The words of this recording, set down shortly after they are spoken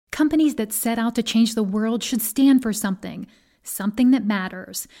Companies that set out to change the world should stand for something that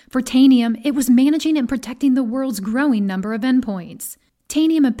matters. For Tanium, it was managing and protecting the world's growing number of endpoints.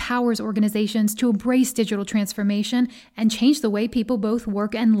 Tanium empowers organizations to embrace digital transformation and change the way people both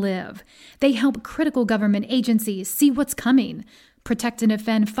work and live. They help critical government agencies see what's coming, protect and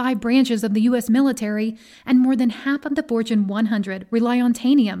defend 5 branches of the U.S. military, and more than half of the Fortune 100 rely on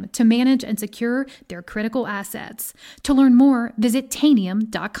Tanium to manage and secure their critical assets. To learn more, visit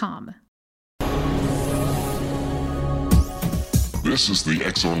Tanium.com. This is the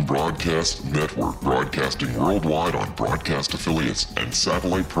X-Zone Broadcast Network, broadcasting worldwide on broadcast affiliates and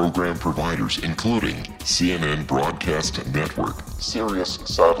satellite program providers, including CNN Broadcast Network, Sirius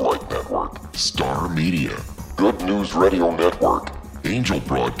Satellite Network, Star Media, Good News Radio Network, Angel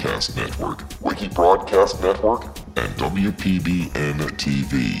Broadcast Network, Wiki Broadcast Network, and WPBN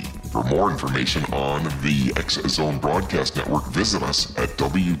TV. For more information on the X-Zone Broadcast Network, visit us at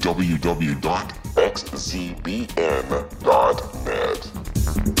www.xzbn.net.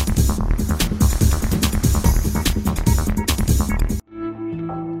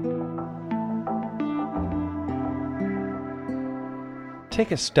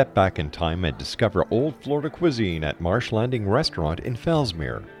 Take a step back in time and discover old Florida cuisine at Marsh Landing Restaurant in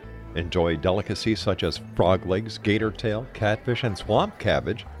Fellsmere. Enjoy delicacies such as frog legs, gator tail, catfish, and swamp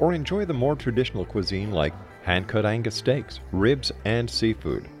cabbage, or enjoy the more traditional cuisine like hand-cut Angus steaks, ribs, and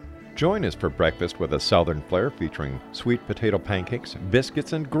seafood. Join us for breakfast with a southern flair featuring sweet potato pancakes,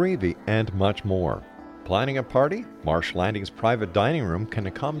 biscuits and gravy, and much more. Planning a party? Marsh Landing's private dining room can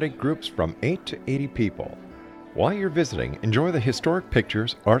accommodate groups from 8 to 80 people. While you're visiting, enjoy the historic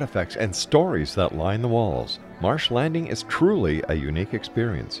pictures, artifacts, and stories that line the walls. Marsh Landing is truly a unique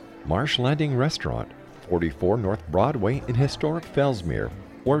experience. Marsh Landing Restaurant, 44 North Broadway in historic Fellsmere,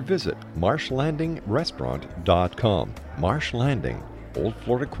 or visit marshlandingrestaurant.com. Marsh Landing, old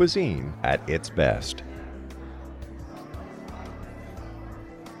Florida cuisine at its best.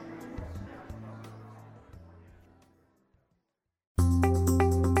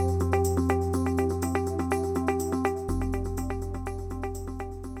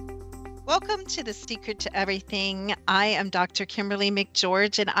 Welcome to The Secret to Everything. I am Dr. Kimberly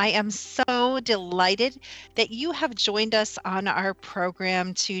McGeorge, and I am so delighted that you have joined us on our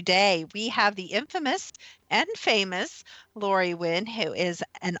program today. We have the infamous and famous Lori Wynn, who is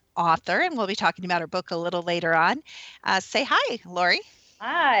an author, and we'll be talking about her book a little later on. Say hi, Lori.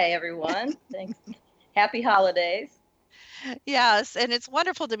 Hi, everyone. Thanks. Happy holidays. Yes, and it's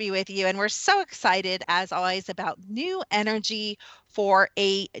wonderful to be with you. And we're so excited, as always, about new energy for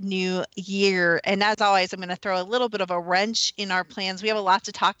a new year. And as always, I'm going to throw a little bit of a wrench in our plans. We have a lot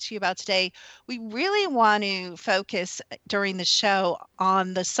to talk to you about today. We really want to focus during the show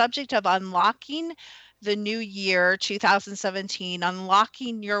on the subject of unlocking the new year, 2017,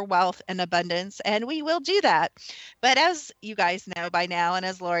 unlocking your wealth and abundance, and we will do that. But as you guys know by now, and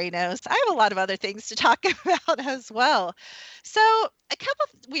as Lori knows, I have a lot of other things to talk about as well. So a couple of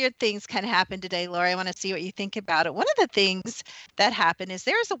weird things kind of happened today, Lori. I want to see what you think about it. One of the things that happened is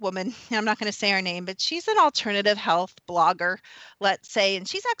there's a woman, I'm not going to say her name, but she's an alternative health blogger, let's say, and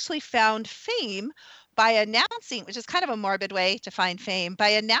she's actually found fame by announcing, which is kind of a morbid way to find fame, by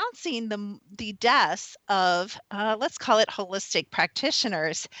announcing the deaths of, let's call it holistic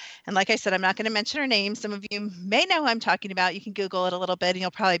practitioners. And like I said, I'm not going to mention her name. Some of you may know who I'm talking about. You can Google it a little bit and you'll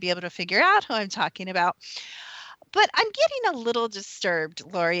probably be able to figure out who I'm talking about. But I'm getting a little disturbed,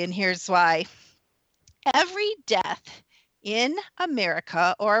 Lori, and here's why. Every death in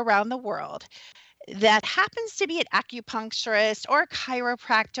America or around the world that happens to be an acupuncturist or a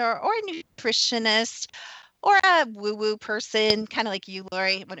chiropractor or a nutritionist or a woo-woo person, kind of like you,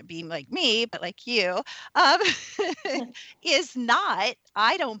 Lori, it wouldn't be like me, but like you, is not,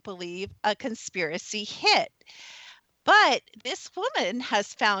 I don't believe, a conspiracy hit. But this woman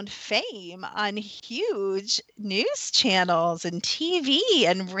has found fame on huge news channels and TV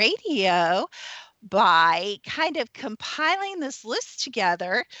and radio by kind of compiling this list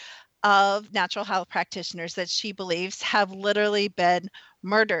together of natural health practitioners that she believes have literally been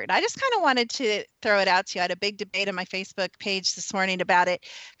murdered. I just kind of wanted to throw it out to you. I had a big debate on my Facebook page this morning about it.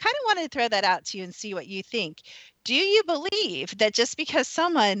 Kind of wanted to throw that out to you and see what you think. Do you believe that just because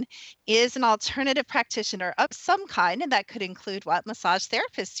someone is an alternative practitioner of some kind, and that could include what, massage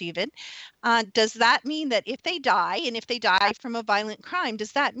therapists even, does that mean that if they die, and if they die from a violent crime,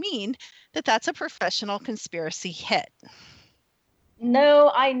 does that mean that that's a professional conspiracy hit?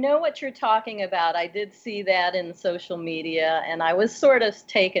 No, I know what you're talking about. I did see that in social media, and I was sort of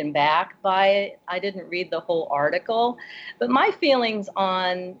taken back by it. I didn't read the whole article, but my feelings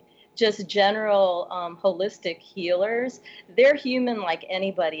on just general holistic healers, they're human like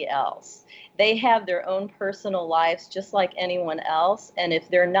anybody else. They have their own personal lives just like anyone else. And if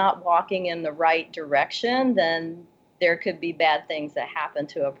they're not walking in the right direction, then there could be bad things that happen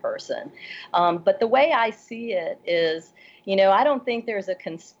to a person. But the way I see it is, I don't think there's a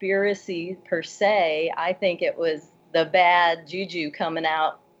conspiracy per se. I think it was the bad juju coming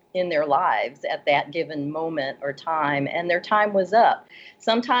out in their lives at that given moment or time, and their time was up.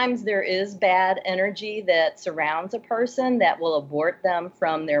 Sometimes there is bad energy that surrounds a person that will abort them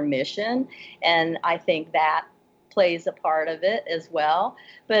from their mission, and I think that plays a part of it as well.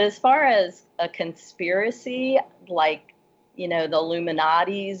 But as far as a conspiracy, like, the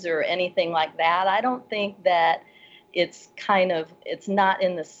Illuminatis or anything like that, I don't think that it's not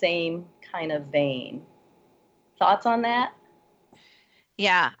in the same kind of vein. Thoughts on that?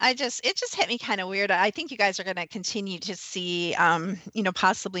 Yeah, it just hit me kind of weird. I think you guys are going to continue to see,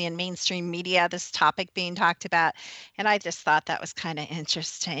 possibly in mainstream media, this topic being talked about. And I just thought that was kind of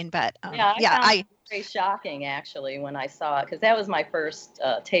interesting. But I found it very shocking, actually, when I saw it, because that was my first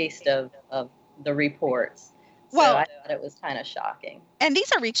taste of the reports. So I thought it was kind of shocking. And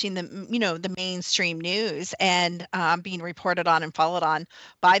these are reaching the mainstream news and being reported on and followed on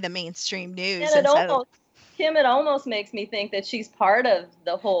by the mainstream news. And Kim, it almost makes me think that she's part of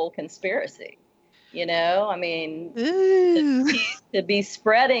the whole conspiracy. I mean, to be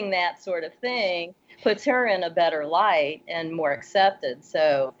spreading that sort of thing puts her in a better light and more accepted.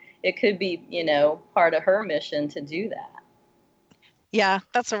 So it could be, part of her mission to do that. Yeah,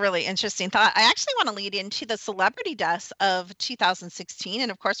 that's a really interesting thought. I actually want to lead into the celebrity deaths of 2016. And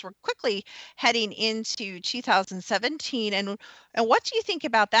of course, we're quickly heading into 2017. And what do you think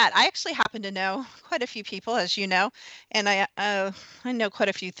about that? I actually happen to know quite a few people, as you know, and I know quite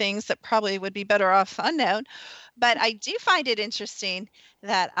a few things that probably would be better off unknown. But I do find it interesting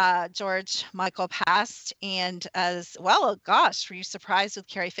that George Michael passed, and as well, gosh, were you surprised with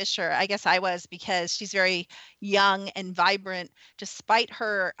Carrie Fisher? I guess I was, because she's very young and vibrant, despite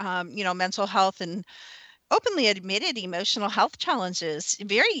her, mental health and openly admitted emotional health challenges.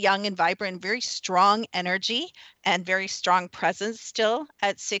 Very young and vibrant, very strong energy and very strong presence still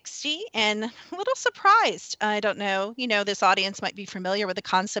at 60, and a little surprised. I don't know, this audience might be familiar with the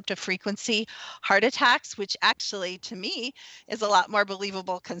concept of frequency heart attacks, which actually to me is a lot more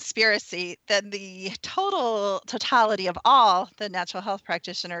believable conspiracy than the totality of all the natural health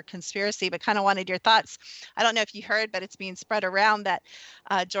practitioner conspiracy, but kind of wanted your thoughts. I don't know if you heard, but it's being spread around that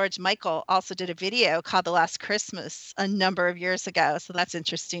George Michael also did a video called The Last Christmas a number of years ago. So that's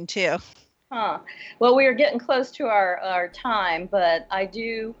interesting too. Well, we are getting close to our time, but I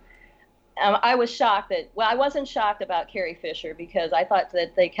was shocked I wasn't shocked about Carrie Fisher, because I thought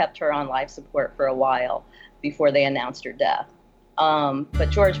that they kept her on life support for a while before they announced her death. But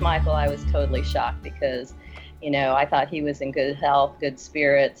George Michael, I was totally shocked, because, I thought he was in good health, good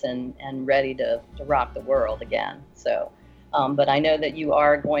spirits, and ready to rock the world again. So, but I know that you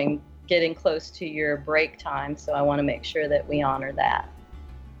are getting close to your break time, so I want to make sure that we honor that.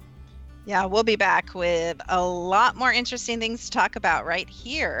 Yeah, we'll be back with a lot more interesting things to talk about right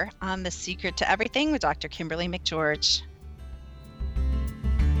here on The Secret to Everything with Dr. Kimberly McGeorge.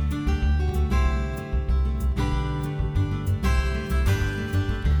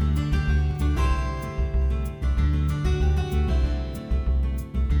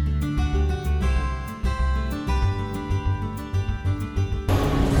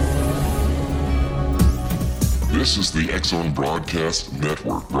 This is the X-Zone Broadcast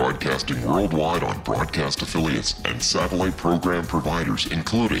Network, broadcasting worldwide on broadcast affiliates and satellite program providers,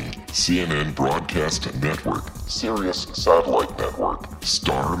 including CNN Broadcast Network, Sirius Satellite Network,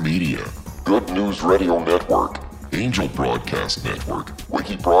 Star Media, Good News Radio Network, Angel Broadcast Network,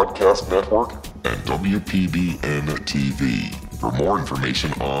 Wiki Broadcast Network, and WPBN TV. For more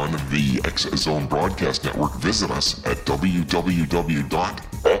information on the X-Zone Broadcast Network, visit us at www.xzbn.net.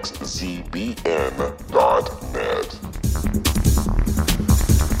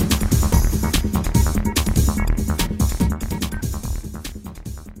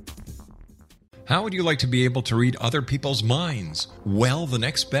 How would you like to be able to read other people's minds? Well, the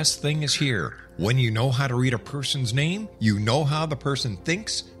next best thing is here. When you know how to read a person's name, you know how the person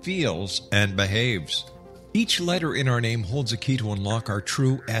thinks, feels, and behaves. Each letter in our name holds a key to unlock our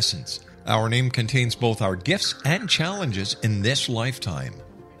true essence. Our name contains both our gifts and challenges in this lifetime.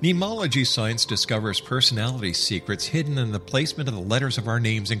 Mnemology science discovers personality secrets hidden in the placement of the letters of our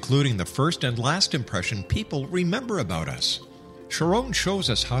names, including the first and last impression people remember about us. Sharon shows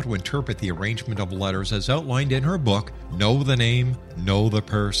us how to interpret the arrangement of letters as outlined in her book, Know the Name, Know the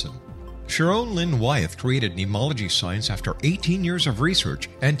Person. Sharon Lynn Wyeth created nemology science after 18 years of research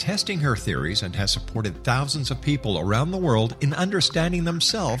and testing her theories, and has supported thousands of people around the world in understanding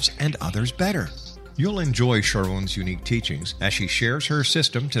themselves and others better. You'll enjoy Sharon's unique teachings as she shares her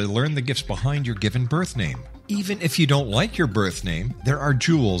system to learn the gifts behind your given birth name. Even if you don't like your birth name, there are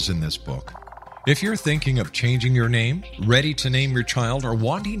jewels in this book. If you're thinking of changing your name, ready to name your child, or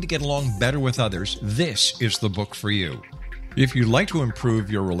wanting to get along better with others, this is the book for you. If you'd like to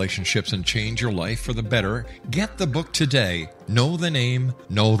improve your relationships and change your life for the better, get the book today, Know the Name,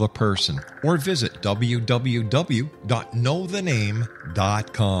 Know the Person, or visit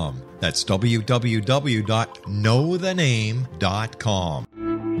www.knowthename.com. That's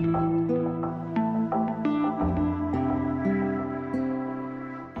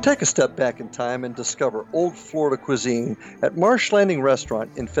www.knowthename.com. Take a step back in time and discover old Florida cuisine at Marsh Landing Restaurant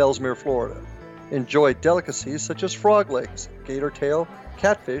in Fellsmere, Florida. Enjoy delicacies such as frog legs, gator tail,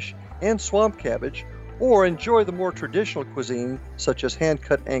 catfish, and swamp cabbage, or enjoy the more traditional cuisine such as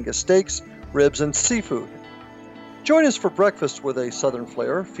hand-cut Angus steaks, ribs, and seafood. Join us for breakfast with a southern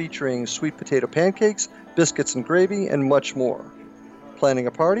flair featuring sweet potato pancakes, biscuits and gravy, and much more. Planning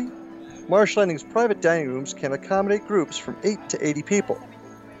a party? Marsh Landing's private dining rooms can accommodate groups from 8 to 80 people.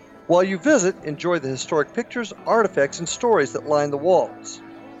 While you visit, enjoy the historic pictures, artifacts, and stories that line the walls.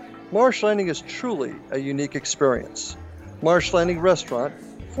 Marsh Landing is truly a unique experience. Marsh Landing Restaurant,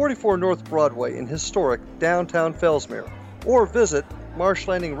 44 North Broadway in historic downtown Fellsmere, or visit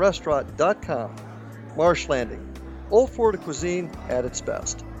marshlandingrestaurant.com. Marsh Landing, old Florida cuisine at its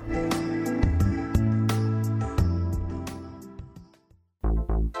best.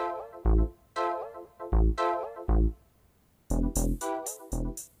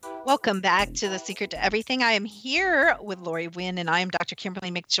 Welcome back to The Secret to Everything. I am here with Lori Wynn, and I am Dr.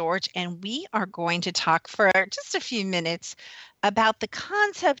 Kimberly McGeorge, and we are going to talk for just a few minutes about the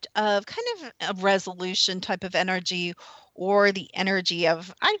concept of kind of a resolution type of energy, or the energy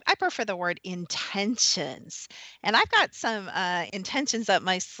of, I prefer the word intentions. And I've got some intentions up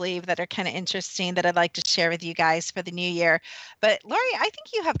my sleeve that are kind of interesting that I'd like to share with you guys for the new year. But Lori, I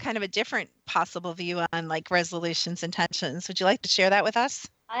think you have kind of a different possible view on like resolutions, intentions. Would you like to share that with us?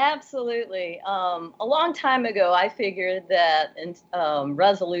 Absolutely. A long time ago, I figured that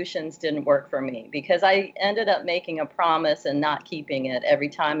resolutions didn't work for me because I ended up making a promise and not keeping it every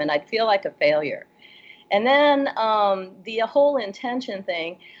time, and I'd feel like a failure. And then the whole intention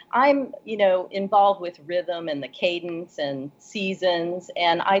thing, I'm, involved with rhythm and the cadence and seasons,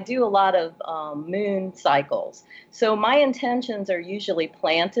 and I do a lot of moon cycles. So my intentions are usually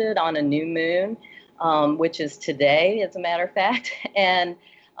planted on a new moon, which is today, as a matter of fact, and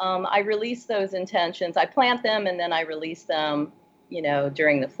I release those intentions. I plant them and then I release them,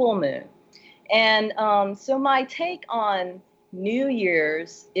 during the full moon. And so my take on New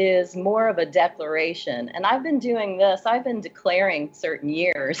Year's is more of a declaration. And I've been doing this. I've been declaring certain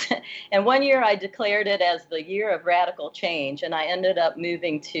years. And one year I declared it as the year of radical change. And I ended up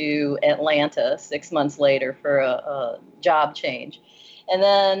moving to Atlanta 6 months later for a job change. And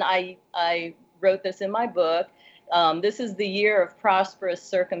then I wrote this in my book. This is the year of prosperous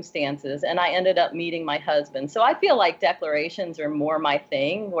circumstances, and I ended up meeting my husband. So I feel like declarations are more my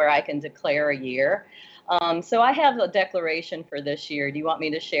thing, where I can declare a year. So I have a declaration for this year. Do you want me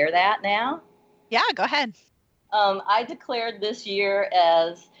to share that now? Yeah, go ahead. I declared this year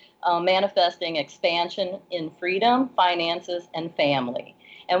as manifesting expansion in freedom, finances, and family.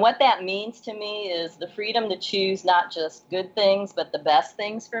 And what that means to me is the freedom to choose not just good things, but the best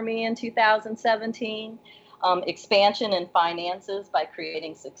things for me in 2017. Expansion in finances by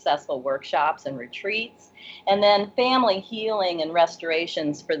creating successful workshops and retreats, and then family healing and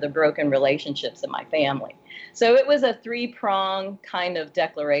restorations for the broken relationships in my family. So it was a three-pronged kind of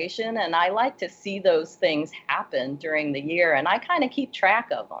declaration, and I like to see those things happen during the year, and I kind of keep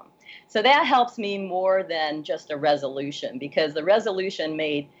track of them. So that helps me more than just a resolution, because the resolution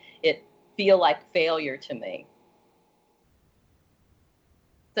made it feel like failure to me.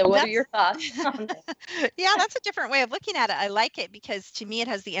 So what are your thoughts on that? Yeah, that's a different way of looking at it. I like it because to me it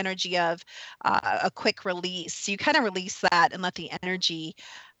has the energy of a quick release. You kind of release that and let the energy,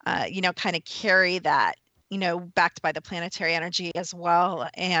 kind of carry that, backed by the planetary energy as well,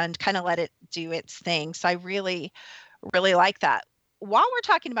 and kind of let it do its thing. So I really, really like that. While we're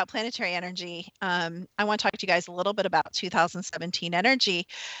talking about planetary energy, I want to talk to you guys a little bit about 2017 energy.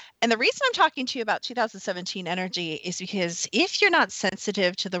 And the reason I'm talking to you about 2017 energy is because if you're not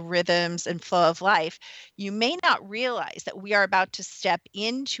sensitive to the rhythms and flow of life, you may not realize that we are about to step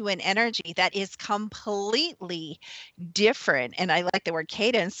into an energy that is completely different. And I like the word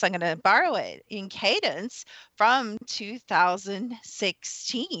cadence, so I'm going to borrow it in cadence from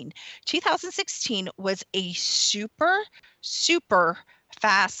 2016. 2016 was a super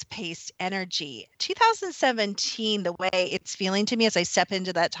fast-paced energy. 2017, the way it's feeling to me as I step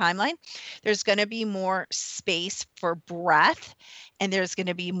into that timeline, there's going to be more space for breath, and there's going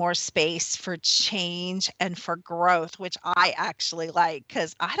to be more space for change and for growth, which I actually like,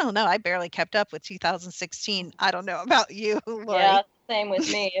 because I don't know, I barely kept up with 2016. I don't know about you, Lori. Yeah, same with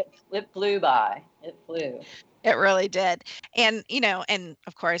me. It flew by. It flew. It really did. And, and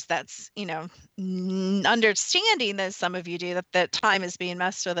of course that's, understanding that some of you do that time is being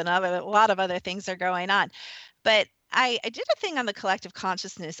messed with and a lot of other things are going on. But I did a thing on the collective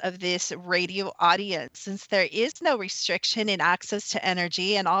consciousness of this radio audience, since there is no restriction in access to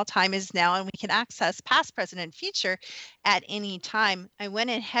energy and all time is now, and we can access past, present, and future at any time. I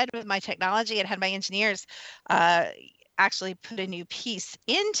went ahead with my technology and had my engineers actually put a new piece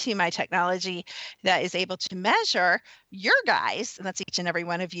into my technology that is able to measure your guys, and that's each and every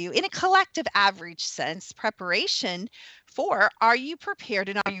one of you, in a collective average sense, preparation for, are you prepared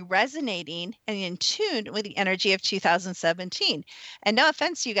and are you resonating and in tune with the energy of 2017? And no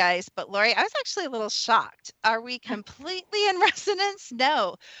offense, you guys, but Lori, I was actually a little shocked. Are we completely in resonance?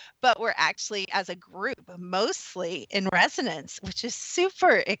 No, but we're actually, as a group, mostly in resonance, which is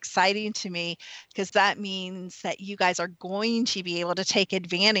super exciting to me, because that means that you guys are going to be able to take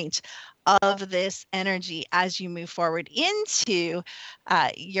advantage of this energy as you move forward into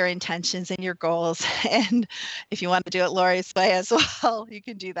your intentions and your goals. And if you want to do it Lori's way as well, you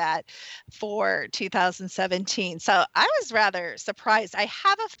can do that for 2017. So I was rather surprised. I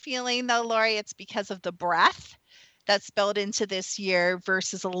have a feeling though, Lori, it's because of the breath that's built into this year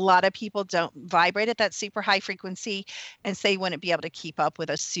versus a lot of people don't vibrate at that super high frequency and say wouldn't be able to keep up with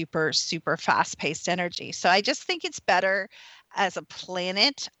a super fast paced energy. So I just think it's better as a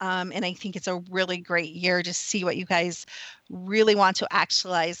planet. And I think it's a really great year to see what you guys really want to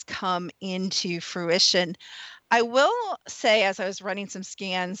actualize come into fruition. I will say, as I was running some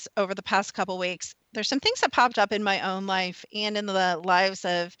scans over the past couple weeks, there's some things that popped up in my own life and in the lives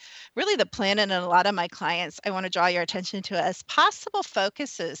of really the planet and a lot of my clients. I want to draw your attention to as possible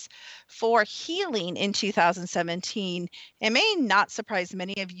focuses for healing in 2017. It may not surprise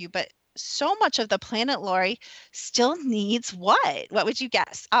many of you, but so much of the planet, Lori, still needs what? What would you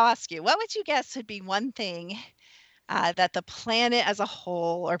guess? I'll ask you, what would you guess would be one thing that the planet as a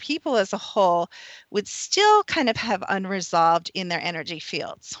whole or people as a whole would still kind of have unresolved in their energy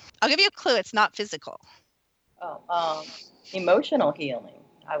fields? I'll give you a clue. It's not physical. Emotional healing,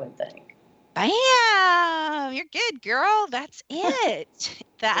 I would think. Bam! You're good, girl. That's it.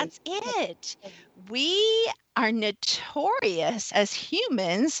 That's it. We are notorious as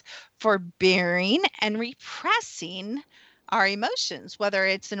humans for bearing and repressing our emotions, whether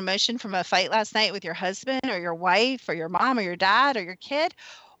it's an emotion from a fight last night with your husband or your wife or your mom or your dad or your kid,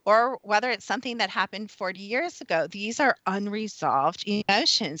 or whether it's something that happened 40 years ago. These are unresolved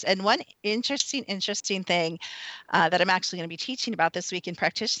emotions. And one interesting thing that I'm actually going to be teaching about this week in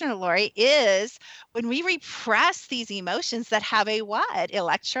Practitioner, Lori, is when we repress these emotions that have a what?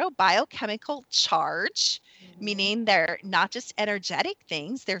 Electrobiochemical charge, meaning they're not just energetic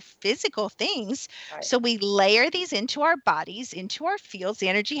things, they're physical things. Right. So we layer these into our bodies, into our fields. The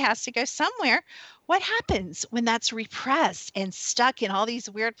energy has to go somewhere. What happens when that's repressed and stuck in all these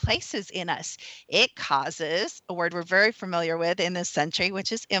weird places in us? It causes a word we're very familiar with in this century,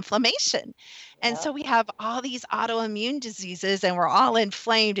 which is inflammation. And so we have all these autoimmune diseases and we're all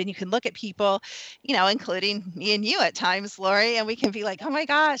inflamed, and you can look at people, including me and you at times, Lori, and we can be like, oh my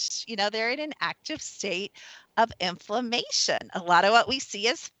gosh, they're in an active state of inflammation. A lot of what we see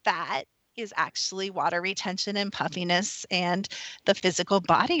as fat is actually water retention and puffiness and the physical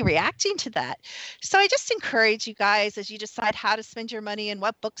body reacting to that. So I just encourage you guys, as you decide how to spend your money and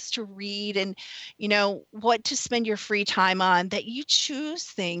what books to read and, what to spend your free time on, that you choose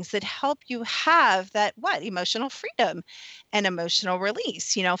things that help you have that, emotional freedom and emotional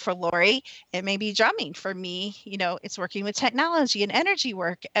release. For Lori, it may be drumming. For me, it's working with technology and energy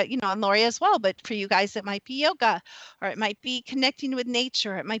work, and Lori as well. But for you guys, it might be yoga, or it might be connecting with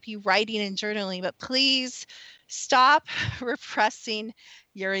nature. It might be writing and journaling. But please stop repressing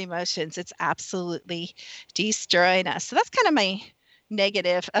your emotions. It's absolutely destroying us. So that's kind of my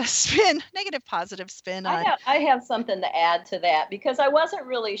negative positive spin on. I have something to add to that, because I wasn't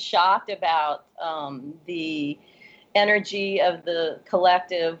really shocked about the energy of the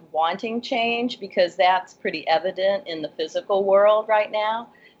collective wanting change, because that's pretty evident in the physical world right now.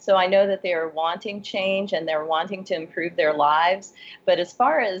 So I know that they're wanting change and they're wanting to improve their lives. But as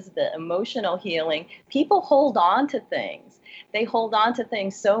far as the emotional healing, people hold on to things. They hold on to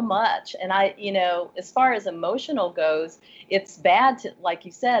things so much. And as far as emotional goes, it's bad to, like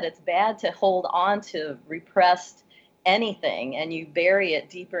you said, it's bad to hold on to repressed anything, and you bury it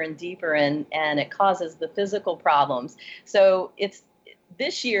deeper and deeper, and it causes the physical problems. So it's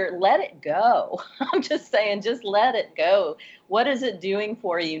this year, let it go. I'm just saying, just let it go. What is it doing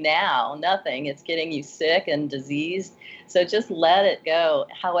for you now? Nothing. It's getting you sick and diseased. So just let it go,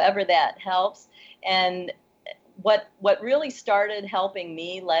 however that helps. And what really started helping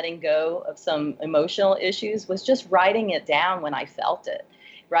me letting go of some emotional issues was just writing it down when I felt it,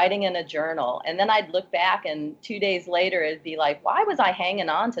 writing in a journal. And then I'd look back, and 2 days later, it'd be like, why was I hanging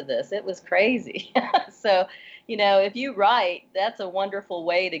on to this? It was crazy. So, if you write, that's a wonderful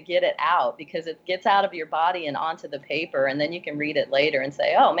way to get it out, because it gets out of your body and onto the paper. And then you can read it later and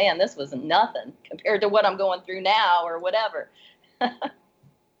say, oh man, this was nothing compared to what I'm going through now, or whatever.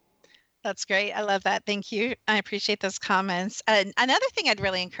 That's great. I love that. Thank you. I appreciate those comments. And another thing I'd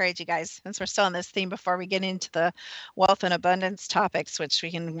really encourage you guys, since we're still on this theme before we get into the wealth and abundance topics, which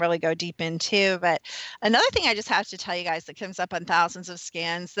we can really go deep into, but another thing I just have to tell you guys that comes up on thousands of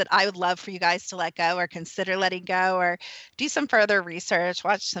scans that I would love for you guys to let go, or consider letting go, or do some further research,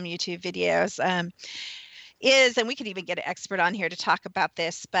 watch some YouTube videos, and we could even get an expert on here to talk about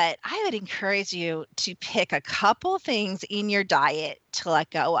this, but I would encourage you to pick a couple things in your diet to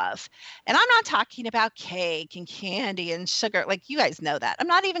let go of. And I'm not talking about cake and candy and sugar. Like, you guys know that. I'm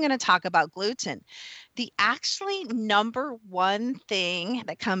not even going to talk about gluten. The actually number one thing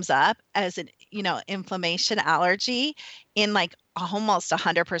that comes up as an, inflammation allergy in like almost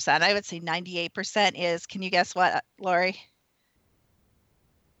 100%, I would say 98% is, can you guess what, Lori?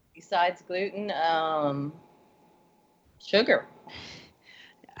 Besides gluten, sugar.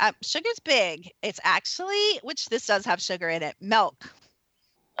 Sugar's big. It's actually, which this does have sugar in it, milk.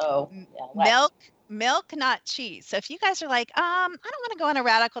 Oh, yeah. Milk, not cheese. So if you guys are like, I don't want to go on a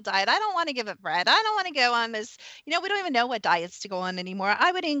radical diet. I don't want to give up bread. I don't want to go on this, we don't even know what diets to go on anymore.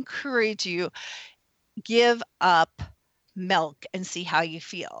 I would encourage you, give up milk and see how you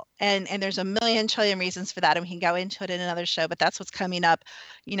feel. And there's a million trillion reasons for that, and we can go into it in another show, but that's what's coming up,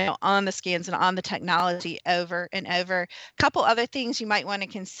 on the scans and on the technology over and over. A couple other things you might want to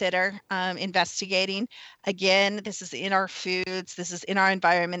consider investigating. Again, this is in our foods, this is in our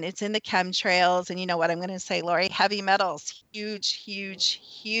environment, it's in the chemtrails, and you know what I'm going to say, Lori, heavy metals,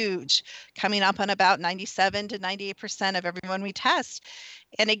 huge, coming up on about 97 to 98% of everyone we test.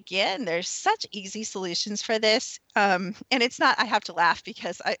 And again, there's such easy solutions for this. And it's not, I have to laugh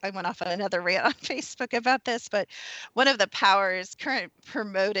because I went off on another rant on Facebook about this, but one of the current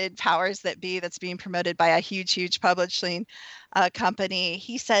promoted powers that be, that's being promoted by a huge publishing company,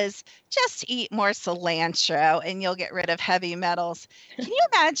 he says, just eat more cilantro and you'll get rid of heavy metals. Can you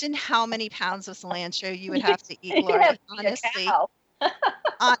imagine how many pounds of cilantro you would have to eat, Lori? Honestly.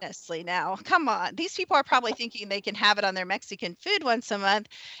 Honestly, now, come on. These people are probably thinking they can have it on their Mexican food once a month.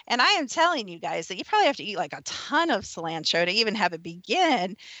 And I am telling you guys that you probably have to eat like a ton of cilantro to even have it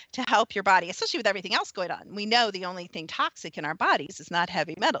begin to help your body, especially with everything else going on. We know the only thing toxic in our bodies is not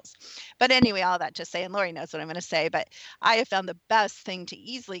heavy metals. But anyway, all that just saying, Lori knows what I'm going to say, but I have found the best thing to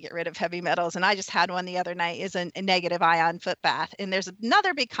easily get rid of heavy metals, and I just had one the other night, is a negative ion foot bath. And there's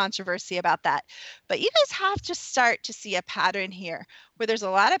another big controversy about that. But you guys have to start to see a pattern here where there's a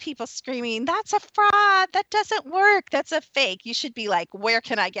lot of people screaming, that's a fraud, that doesn't work, that's a fake. You should be like, where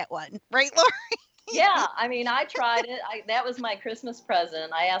can I get one? Right, Lori? Yeah, I mean, I tried it. That was my Christmas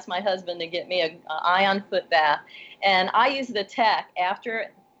present. I asked my husband to get me a ion foot bath, and I use the tech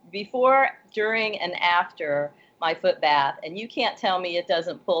before, during, and after my foot bath. And you can't tell me it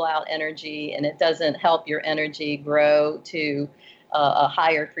doesn't pull out energy and it doesn't help your energy grow to a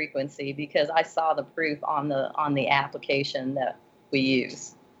higher frequency, because I saw the proof on the application that we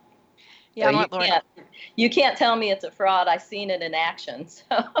use. Yeah, so you can't tell me it's a fraud. I've seen it in action.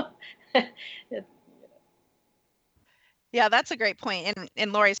 So yeah, that's a great point.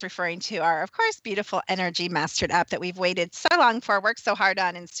 And Lori's referring to our, of course, beautiful Energy Mastered app that we've waited so long for, worked so hard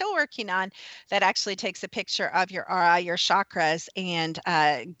on, and still working on, that actually takes a picture of your aura, your chakras, and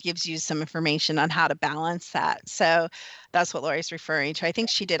gives you some information on how to balance that. So that's what Lori's referring to. I think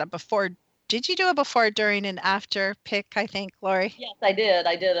she did a before. Did you do a before, during, and after pic, I think, Lori? Yes, I did.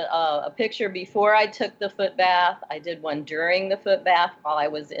 I did a picture before I took the foot bath. I did one during the foot bath while I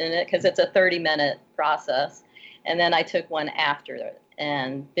was in it, because it's a 30-minute process. And then I took one after it.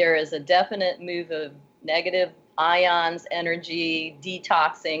 And there is a definite move of negative ions, energy,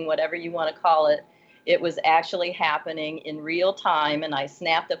 detoxing, whatever you want to call it. It was actually happening in real time, and I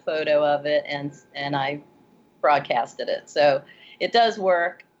snapped a photo of it and I broadcasted it. So it does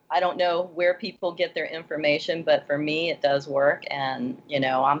work. I don't know where people get their information, but for me, it does work, and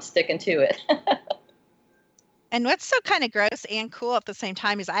I'm sticking to it. And what's so kind of gross and cool at the same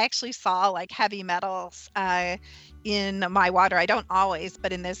time is I actually saw like heavy metals in my water. I don't always,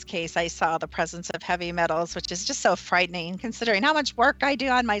 but in this case, I saw the presence of heavy metals, which is just so frightening considering how much work I do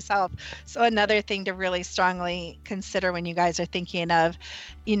on myself. So another thing to really strongly consider when you guys are thinking of,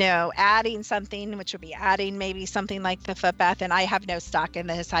 adding something, which would be adding maybe something like the foot bath. And I have no stock in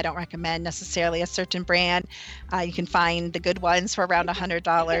this. I don't recommend necessarily a certain brand. You can find the good ones for around $100. You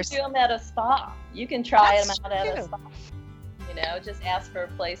can do them at a spa. You can try them out at a spa. Just ask for a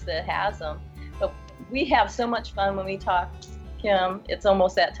place that has them. But we have so much fun when we talk, Kim. It's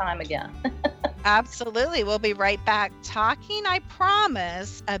almost that time again. Absolutely. We'll be right back talking, I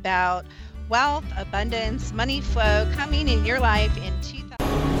promise, about wealth, abundance, money flow coming in your life in 2000.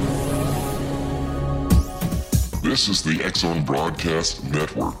 This is the X-Zone Broadcast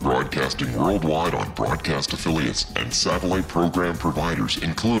Network, broadcasting worldwide on broadcast affiliates and satellite program providers,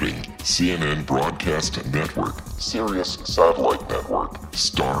 including CNN Broadcast Network, Sirius Satellite Network,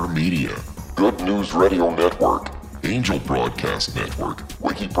 Star Media, Good News Radio Network, Angel Broadcast Network,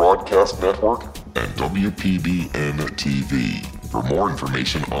 Wiki Broadcast Network, and WPBN TV. For more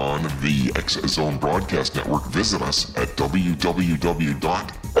information on the X-Zone Broadcast Network, visit us at www.xzbn.net.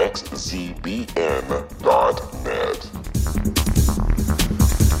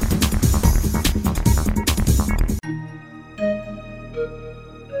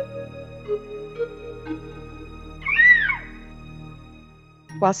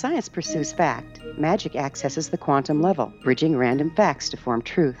 While science pursues fact, magic accesses the quantum level, bridging random facts to form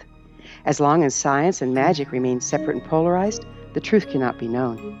truth. As long as science and magic remain separate and polarized, the truth cannot be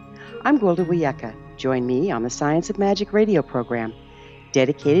known. I'm Gwilda Wiyaka. Join me on the Science of Magic radio program,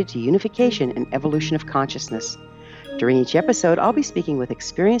 dedicated to unification and evolution of consciousness. During each episode, I'll be speaking with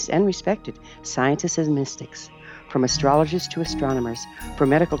experienced and respected scientists and mystics. From astrologers to astronomers, from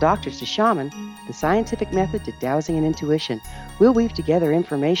medical doctors to shaman, the scientific method to dowsing and intuition, we'll weave together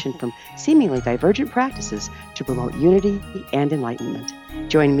information from seemingly divergent practices to promote unity and enlightenment.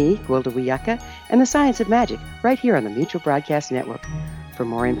 Join me, Gwilda Wiyaka, and the Science of Magic right here on the Mutual Broadcast Network. For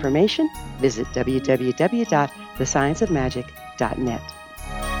more information, visit www.thescienceofmagic.net.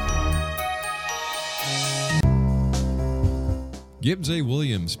 Gibbs A.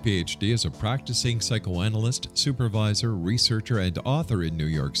 Williams, Ph.D., is a practicing psychoanalyst, supervisor, researcher, and author in New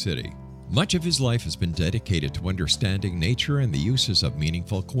York City. Much of his life has been dedicated to understanding nature and the uses of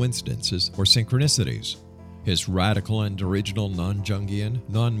meaningful coincidences or synchronicities. His radical and original non-Jungian,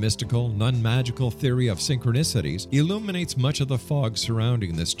 non-mystical, non-magical theory of synchronicities illuminates much of the fog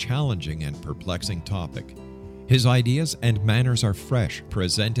surrounding this challenging and perplexing topic. His ideas and manners are fresh,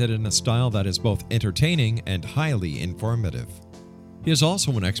 presented in a style that is both entertaining and highly informative. He is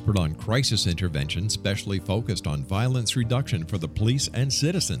also an expert on crisis intervention, specially focused on violence reduction for the police and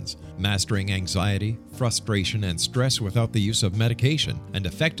citizens, mastering anxiety, frustration, and stress without the use of medication, and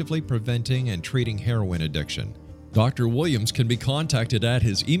effectively preventing and treating heroin addiction. Dr. Williams can be contacted at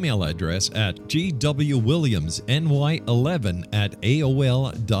his email address at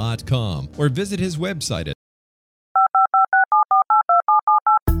gwwilliamsny11@aol.com or visit his website at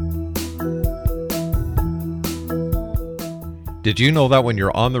Did you know that when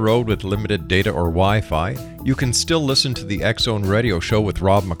you're on the road with limited data or Wi-Fi, you can still listen to the X-Zone Radio Show with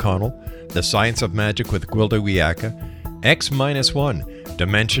Rob McConnell, The Science of Magic with Gwilda Wiyaka, X-1,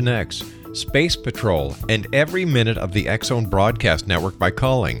 Dimension X, Space Patrol, and every minute of the X-Zone Broadcast Network by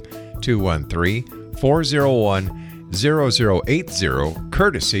calling 213-401-0080,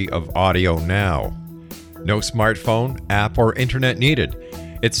 courtesy of Audio Now. No smartphone, app, or internet needed.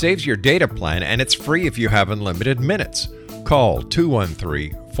 It saves your data plan and it's free if you have unlimited minutes. Call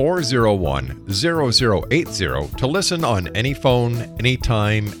 213-401-0080 to listen on any phone,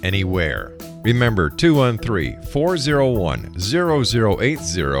 anytime, anywhere. Remember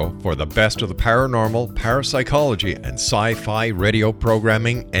 213-401-0080 for the best of the paranormal, parapsychology, and sci-fi radio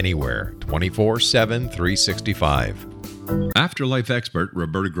programming anywhere, 24/7, 365. Afterlife expert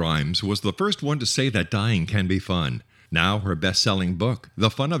Roberta Grimes was the first one to say that dying can be fun. Now her best-selling book,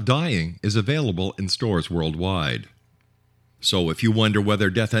 The Fun of Dying, is available in stores worldwide. So if you wonder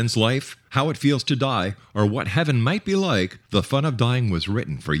whether death ends life, how it feels to die, or what heaven might be like, The Fun of Dying was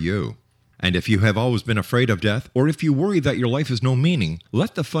written for you. And if you have always been afraid of death, or if you worry that your life has no meaning,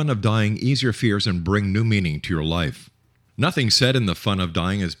 let The Fun of Dying ease your fears and bring new meaning to your life. Nothing said in The Fun of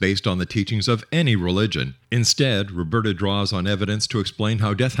Dying is based on the teachings of any religion. Instead, Roberta draws on evidence to explain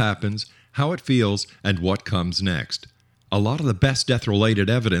how death happens, how it feels, and what comes next. A lot of the best death-related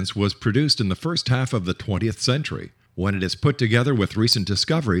evidence was produced in the first half of the 20th century. When it is put together with recent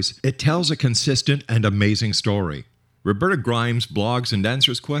discoveries, it tells a consistent and amazing story. Roberta Grimes blogs and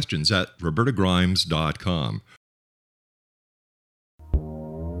answers questions at robertagrimes.com.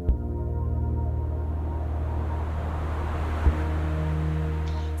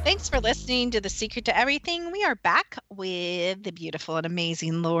 Thanks for listening to The Secret to Everything. We are back with the beautiful and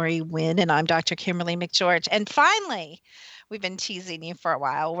amazing Lori Wynn, and I'm Dr. Kimberly McGeorge. And finally, we've been teasing you for a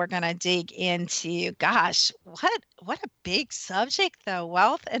while. We're going to dig into, gosh, what a big subject, though.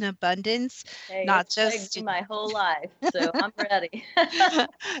 Wealth and abundance, Hey, not it's just plagued my whole life, so I'm ready.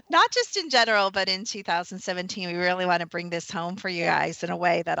 not just in general, but in 2017. We really want to bring this home for you guys in a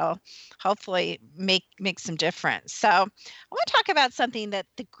way that'll hopefully make some difference. So I want to talk about something that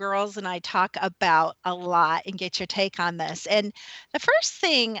the girls and I talk about a lot and get your take on this. And the first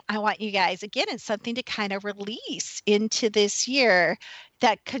thing I want you guys, again, is something to kind of release into this year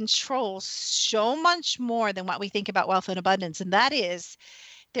that controls so much more than what we think about wealth and abundance. And that is,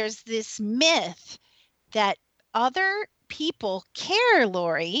 there's this myth that other people care,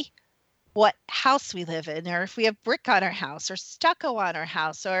 Lori, what house we live in, or if we have brick on our house or stucco on our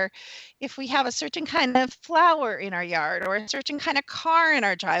house, or if we have a certain kind of flower in our yard or a certain kind of car in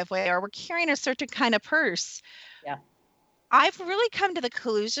our driveway, or we're carrying a certain kind of purse. Yeah. I've really come to the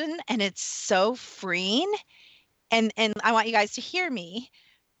conclusion, and it's so freeing, and I want you guys to hear me.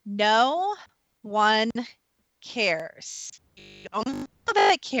 No one cares. The only people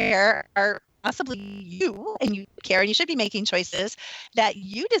that care are possibly you, and you care, and you should be making choices that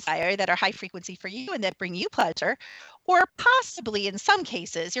you desire, that are high frequency for you and that bring you pleasure. Or possibly in some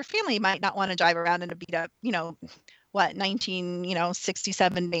cases, your family might not want to drive around in a beat up,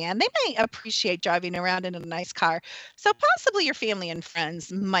 1967 van. They might appreciate driving around in a nice car. So possibly your family and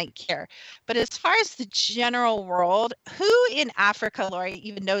friends might care. But as far as the general world, who in Africa, Lori,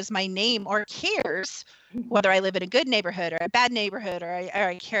 even knows my name or cares whether I live in a good neighborhood or a bad neighborhood, or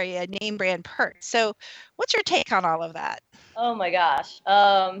I carry a name brand purse? So what's your take on all of that? Oh my gosh.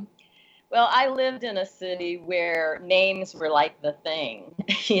 Well, I lived in a city where names were like the thing.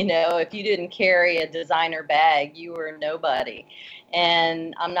 If you didn't carry a designer bag, you were nobody.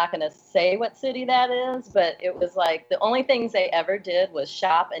 And I'm not going to say what city that is, but it was like the only things they ever did was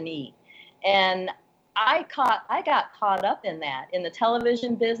shop and eat. And I got caught up in that. In the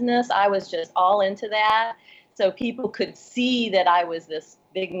television business, I was just all into that. So people could see that I was this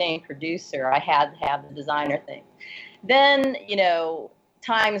big name producer. I had to have the designer thing. Then,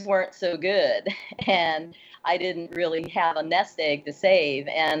 times weren't so good, and I didn't really have a nest egg to save,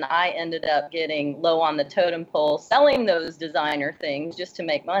 and I ended up getting low on the totem pole selling those designer things just to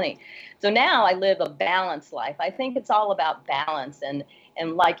make money. So now I live a balanced life. I think it's all about balance, and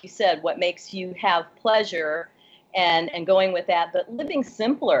like you said, what makes you have pleasure and going with that, but living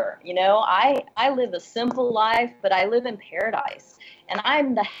simpler. I live a simple life, but I live in paradise. And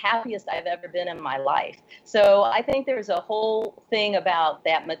I'm the happiest I've ever been in my life. So I think there's a whole thing about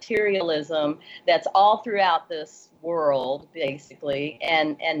that materialism that's all throughout this world, basically,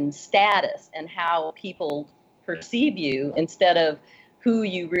 and status and how people perceive you instead of who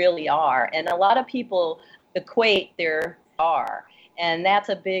you really are. And a lot of people equate their are, and that's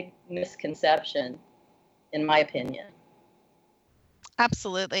a big misconception, in my opinion.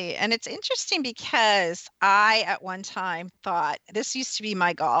 Absolutely. And it's interesting because I, at one time, thought this used to be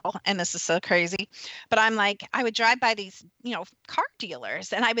my goal, and this is so crazy, but I'm like, I would drive by these, car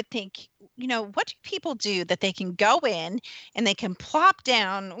dealers, and I would think, what do people do that they can go in and they can plop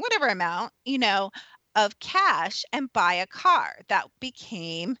down whatever amount, of cash and buy a car? That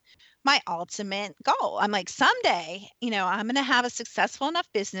became my ultimate goal. I'm like, someday, I'm going to have a successful enough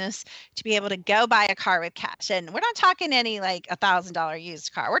business to be able to go buy a car with cash. And we're not talking any like $1,000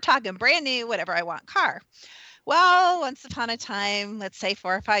 used car. We're talking brand new, whatever I want car. Well, once upon a time, let's say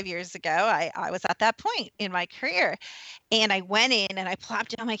 4 or 5 years ago, I was at that point in my career, and I went in and I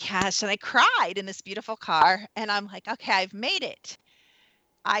plopped down my cash and I cried in this beautiful car. And I'm like, okay, I've made it.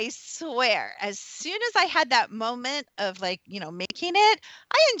 I swear, as soon as I had that moment of making it,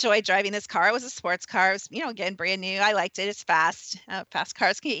 I enjoyed driving this car. It was a sports car. It was, again, brand new. I liked it. It's fast. Fast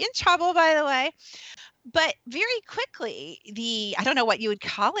cars can get you in trouble, by the way. But very quickly, I don't know what you would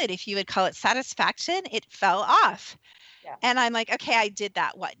call it, if you would call it satisfaction, it fell off. Yeah. And I'm like, okay, I did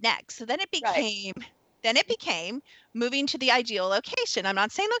that. What next? So then it became, moving to the ideal location. I'm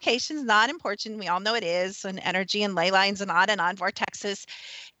not saying location's not important. We all know it is, and energy and ley lines and on vortexes.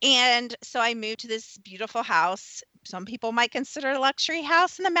 And so I moved to this beautiful house some people might consider a luxury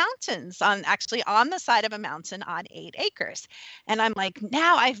house in the mountains, actually on the side of a mountain on 8 acres. And I'm like,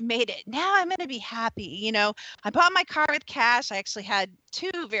 now I've made it. Now I'm going to be happy. I bought my car with cash. I actually had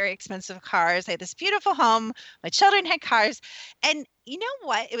 2 very expensive cars. I had this beautiful home. My children had cars. And you know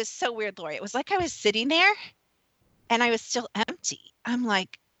what? It was so weird, Lori. It was like I was sitting there and I was still empty. I'm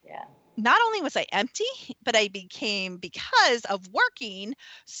like, Yeah. not only was I empty, but I became, because of working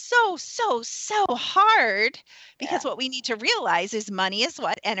so hard, because what we need to realize is money is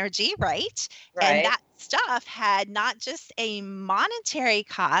what? Energy, right? And Right. that stuff had not just a monetary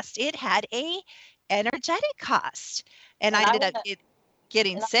cost, it had a energetic cost. And I ended up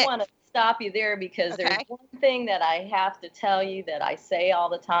getting sick. I want to stop you there because there's Okay. one thing that I have to tell you that I say all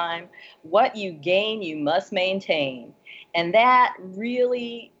the time. What you gain, you must maintain. And that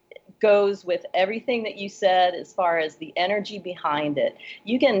really goes with everything that you said as far as the energy behind it.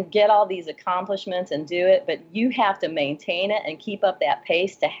 You can get all these accomplishments and do it, but you have to maintain it and keep up that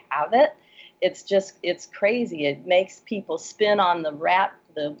pace to have it. It's crazy. It makes people spin on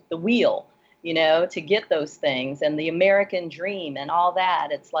the wheel, to get those things, and the American dream and all that.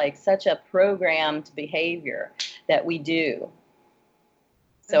 It's like such a programmed behavior that we do.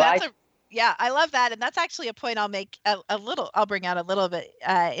 So Yeah, I love that. And that's actually a point I'll make I'll bring out a little bit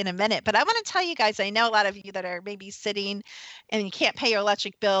in a minute. But I want to tell you guys, I know a lot of you that are maybe sitting and you can't pay your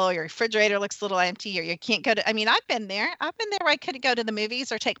electric bill, or your refrigerator looks a little empty, or you can't go to, I've been there. I've been there where I couldn't go to the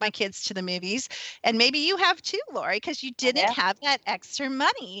movies or take my kids to the movies. And maybe you have too, Lori, because you didn't have that extra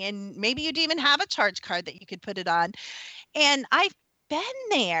money. And maybe you didn't even have a charge card that you could put it on. And I've been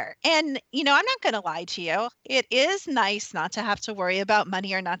there. And, I'm not going to lie to you. It is nice not to have to worry about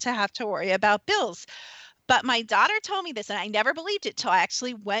money or not to have to worry about bills. But my daughter told me this, and I never believed it till I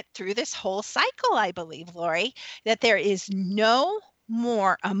actually went through this whole cycle, I believe, Lori, that there is no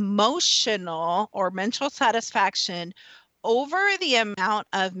more emotional or mental satisfaction over the amount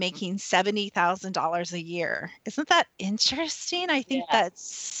of making $70,000 a year. Isn't that interesting? I think that's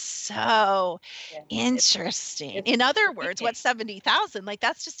so interesting. In other words, what's 70,000? Like,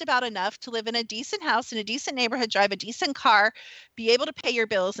 that's just about enough to live in a decent house, in a decent neighborhood, drive a decent car, be able to pay your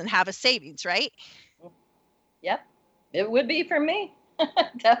bills, and have a savings, right? Yep. It would be for me.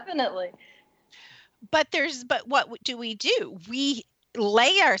 Definitely. But what do? We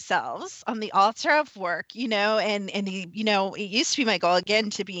lay ourselves on the altar of work, and it used to be my goal again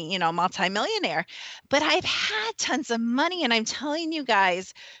to be, multimillionaire, but I've had tons of money, and I'm telling you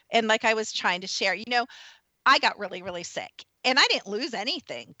guys, and like I was trying to share, I got really, really sick, and I didn't lose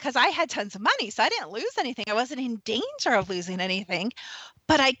anything because I had tons of money. So I didn't lose anything. I wasn't in danger of losing anything,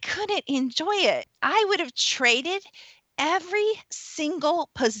 but I couldn't enjoy it. I would have traded every single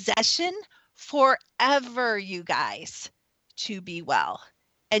possession forever, you guys, to be well.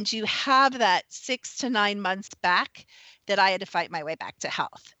 And you have that 6 to 9 months back that I had to fight my way back to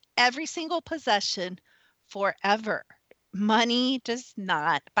health. Every single possession forever. Money does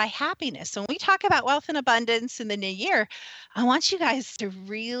not buy happiness. So when we talk about wealth and abundance in the new year, I want you guys to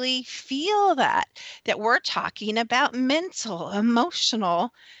really feel that we're talking about mental,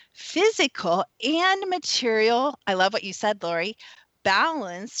 emotional, physical, and material. I love what you said, Lori,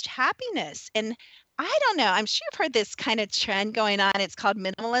 balanced happiness. And I don't know, I'm sure you've heard this kind of trend going on. It's called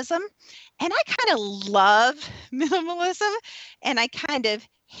minimalism. And I kind of love minimalism, and I kind of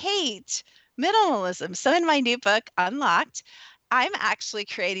hate minimalism. So in my new book, Unlocked, I'm actually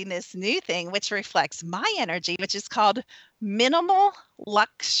creating this new thing which reflects my energy, which is called minimal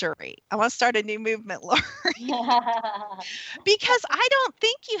luxury. I want to start a new movement, Lori, because I don't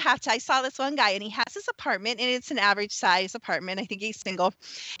think you have to. I saw this one guy, and he has his apartment, and it's an average size apartment. I think he's single,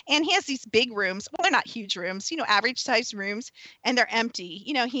 and he has these big rooms. Well, they're not huge rooms, average size rooms, and they're empty.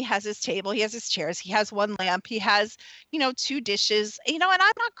 He has his table, he has his chairs, he has one lamp, he has, 2 dishes, and I'm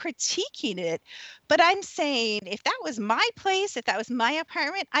not critiquing it, but I'm saying if that was my place, if that was my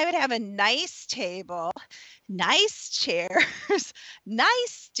apartment, I would have a nice table, nice chairs, nice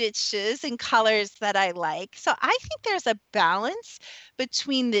stitches and colors that I like. So I think there's a balance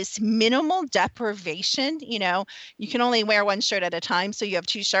between this minimal deprivation. You can only wear one shirt at a time. So you have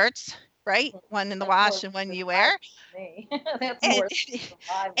 2 shirts, right? One in the wash and one you wear. That's more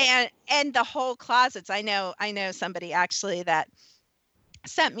and the whole closets. I know somebody actually that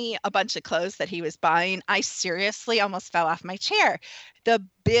sent me a bunch of clothes that he was buying. I seriously almost fell off my chair. The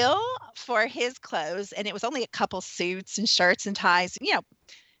bill for his clothes, and it was only a couple suits and shirts and ties,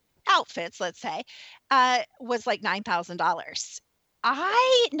 outfits, let's say, was like $9,000.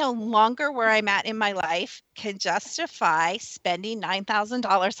 I no longer, where I'm at in my life, can justify spending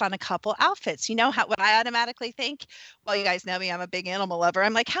 $9,000 on a couple outfits. You know what I automatically think? Well, you guys know me, I'm a big animal lover.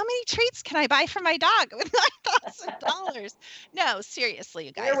 I'm like, how many treats can I buy for my dog with $9,000? No, seriously,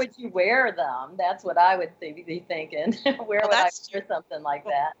 you guys. Where would you wear them? That's what I would be thinking. Where would I wear something like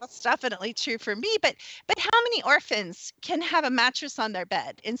that? That's definitely true for me. But how many orphans can have a mattress on their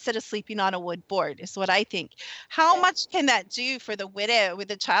bed instead of sleeping on a wood board is what I think. How much can that do for the widow with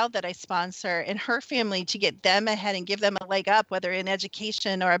the child that I sponsor and her family to get them ahead and give them a leg up, whether in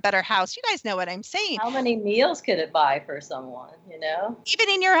education or a better house? You guys know what I'm saying. How many meals could it buy for someone, Even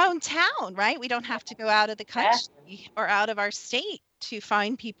in your own town, right? We don't have to go out of the country or out of our state to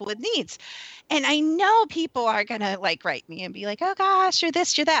find people with needs. And I know people are going to write me and be like, oh gosh, you're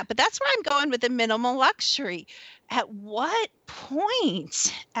this, you're that. But that's where I'm going with the minimal luxury. At what point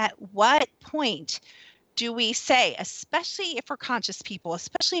do we say, especially if we're conscious people,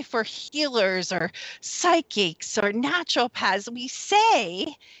 especially if we're healers or psychics or naturopaths, we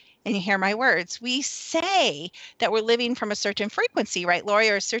say, and you hear my words, we say that we're living from a certain frequency, right, Lori,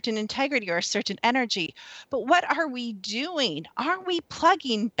 or a certain integrity or a certain energy. But what are we doing? Are we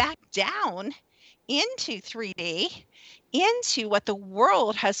plugging back down into 3D, into what the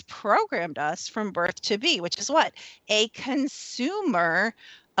world has programmed us from birth to be, which is what? A consumer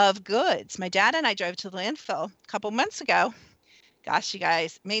of goods. My dad and I drove to the landfill a couple months ago. Gosh, you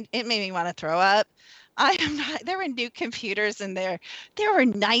guys, it made me want to throw up. I am not. There were new computers in there. There were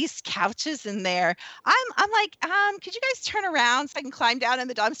nice couches in there. I'm like, could you guys turn around so I can climb down in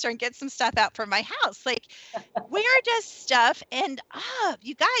the dumpster and get some stuff out for my house? Like, where does stuff end up?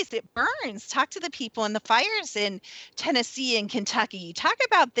 You guys, it burns. Talk to the people in the fires in Tennessee and Kentucky. Talk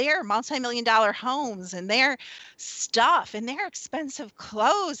about their multi-million-dollar homes and their stuff and their expensive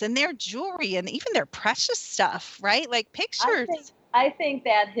clothes and their jewelry and even their precious stuff, right? Like pictures. I think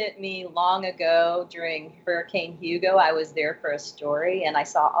that hit me long ago during Hurricane Hugo. I was there for a story, and I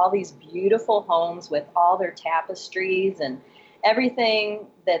saw all these beautiful homes with all their tapestries and everything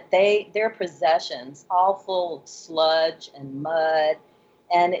that their possessions, all full of sludge and mud.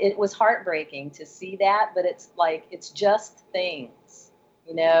 And it was heartbreaking to see that, but it's just things,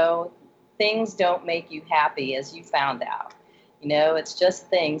 things don't make you happy, as you found out. It's just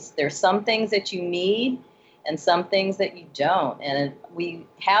things. There's some things that you need and some things that you don't. And we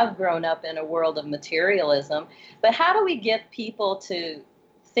have grown up in a world of materialism, but how do we get people to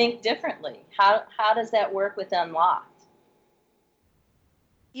think differently? How does that work with Unlocked?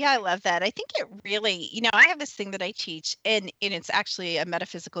 Yeah, I love that. I think it really, I have this thing that I teach, and it's actually a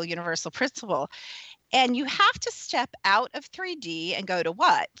metaphysical universal principle. And you have to step out of 3D and go to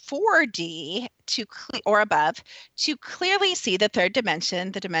what? 4D or above, to clearly see the third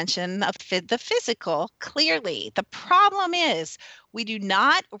dimension, the dimension of the physical, clearly. The problem is we do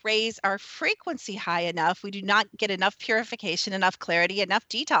not raise our frequency high enough. We do not get enough purification, enough clarity, enough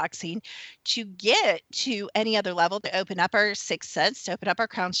detoxing to get to any other level, to open up our sixth sense, to open up our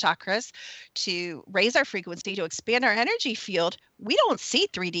crown chakras, to raise our frequency, to expand our energy field. We don't see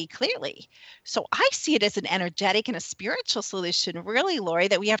 3D clearly. So I see it as an energetic and a spiritual solution, really, Lori,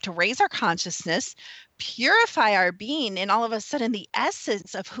 that we have to raise our consciousness, purify our being, and all of a sudden the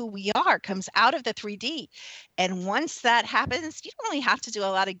essence of who we are comes out of the 3D. And once that happens, you don't really have to do a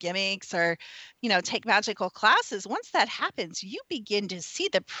lot of gimmicks or, take magical classes. Once that happens, you begin to see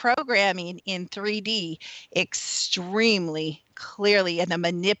the programming in 3D extremely clearly, and the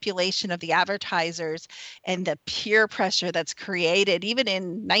manipulation of the advertisers and the peer pressure that's created, even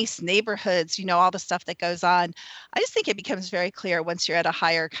in nice neighborhoods, all the stuff that goes on. I just think it becomes very clear once you're at a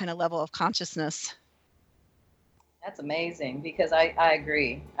higher kind of level of consciousness. That's amazing, because I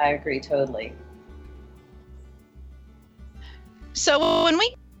agree. I agree totally. So when we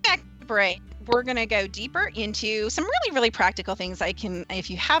get back to the break, we're going to go deeper into some really, really practical things if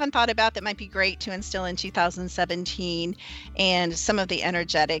you haven't thought about, that might be great to instill in 2017, and some of the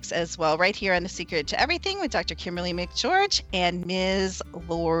energetics as well, right here on The Secret to Everything with Dr. Kimberly McGeorge and Ms.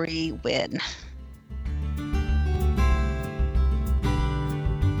 Lori Wynn.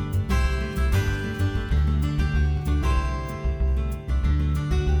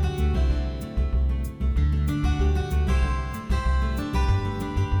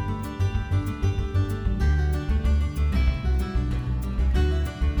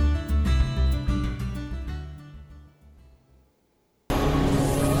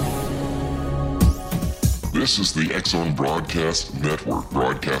 This is the X-Zone Broadcast Network,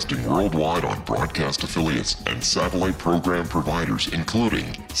 broadcasting worldwide on broadcast affiliates and satellite program providers, including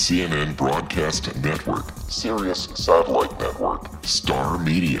CNN Broadcast Network, Sirius Satellite Network, Star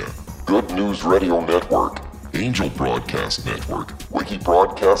Media, Good News Radio Network, Angel Broadcast Network, Wiki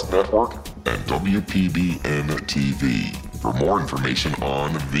Broadcast Network, and WPBN TV. For more information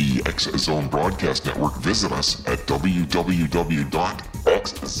on the X Zone Broadcast Network, visit us at www.xzbn.net.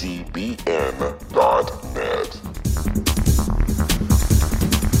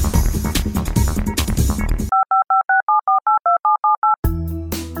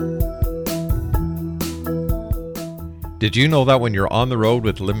 Did you know that when you're on the road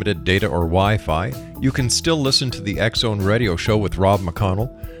with limited data or Wi-Fi, you can still listen to the X-Zone Radio Show with Rob McConnell,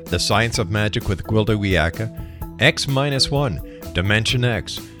 The Science of Magic with Gwilda Wiyaka, X-1, Dimension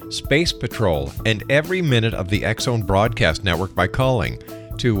X, Space Patrol, and every minute of the X-Zone Broadcast Network by calling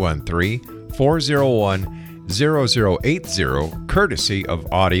 213-401-0080, courtesy of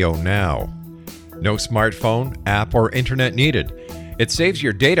Audio Now. No smartphone, app, or internet needed. It saves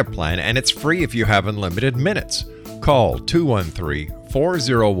your data plan and it's free if you have unlimited minutes. Call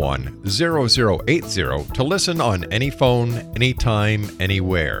 213-401-0080 to listen on any phone, anytime,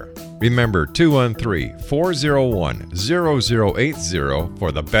 anywhere. Remember 213-401-0080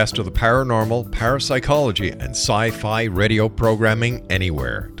 for the best of the paranormal, parapsychology, and sci-fi radio programming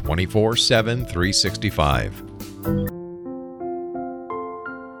anywhere, 24/7, 365.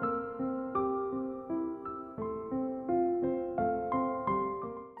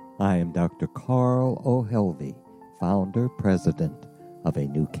 I am Dr. Carl O'Helvey, founder, president of a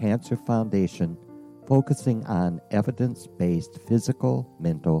new cancer foundation focusing on evidence-based physical,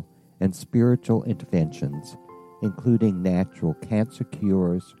 mental, and spiritual interventions, including natural cancer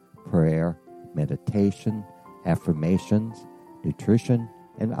cures, prayer, meditation, affirmations, nutrition,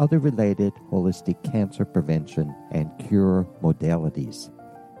 and other related holistic cancer prevention and cure modalities.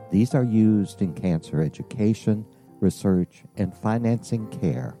 These are used in cancer education, research, and financing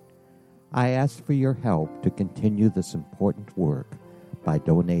care. I ask for your help to continue this important work by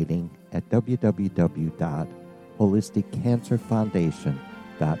donating at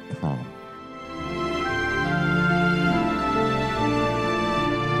www.holisticcancerfoundation.com.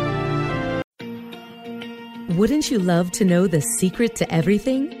 Wouldn't you love to know the secret to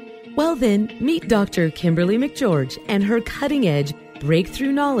everything? Well then, meet Dr. Kimberly McGeorge and her cutting-edge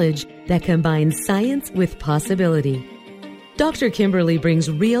breakthrough knowledge that combines science with possibility. Dr. Kimberly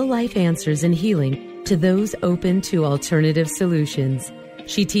brings real-life answers and healing to those open to alternative solutions.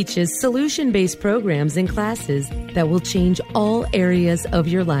 She teaches solution-based programs and classes that will change all areas of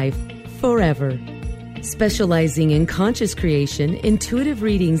your life forever. Specializing in conscious creation, intuitive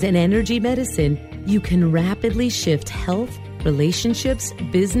readings, and energy medicine, you can rapidly shift health, relationships,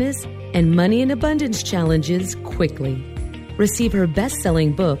 business, and money and abundance challenges quickly. Receive her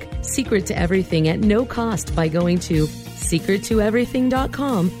best-selling book, Secret to Everything, at no cost by going to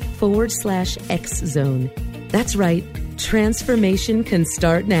secrettoeverything.com/X-Zone. That's right, transformation can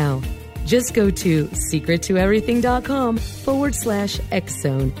start now. Just go to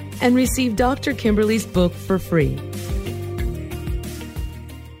secrettoeverything.com/X-Zone and receive Dr. Kimberly's book for free.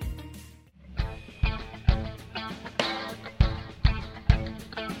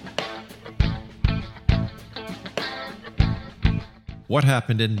 What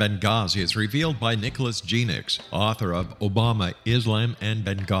Happened in Benghazi is revealed by Nicholas Genix, author of Obama, Islam, and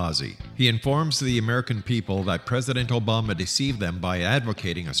Benghazi. He informs the American people that President Obama deceived them by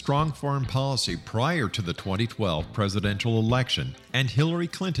advocating a strong foreign policy prior to the 2012 presidential election, and Hillary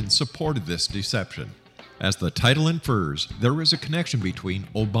Clinton supported this deception. As the title infers, there is a connection between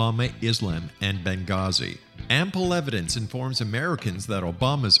Obama, Islam, and Benghazi. Ample evidence informs Americans that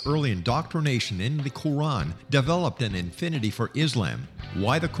Obama's early indoctrination in the Quran developed an affinity for Islam,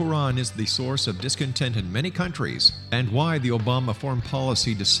 why the Quran is the source of discontent in many countries, and why the Obama foreign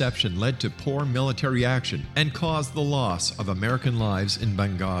policy deception led to poor military action and caused the loss of American lives in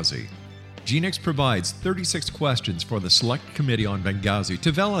Benghazi. Genix provides 36 questions for the Select Committee on Benghazi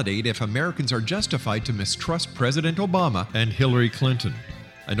to validate if Americans are justified to mistrust President Obama and Hillary Clinton.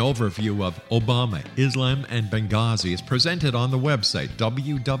 An overview of Obama, Islam, and Benghazi is presented on the website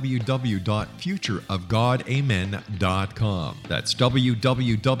www.futureofgodamen.com. That's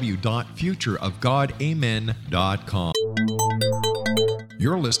www.futureofgodamen.com.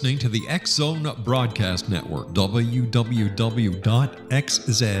 You're listening to the X-Zone Broadcast Network,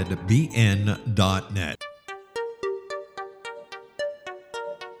 www.xzbn.net.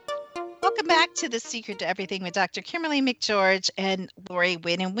 Welcome back to The Secret to Everything with Dr. Kimberly McGeorge and Lori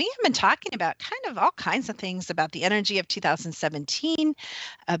Wynn. And we have been talking about kind of all kinds of things about the energy of 2017,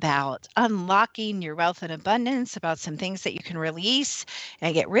 about unlocking your wealth and abundance, about some things that you can release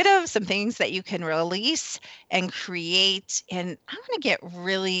and get rid of, some things that you can release and create. And I want to get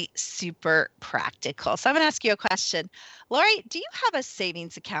really super practical. So I'm going to ask you a question. Lori, do you have a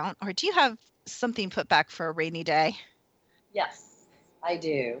savings account, or do you have something put back for a rainy day? Yes, I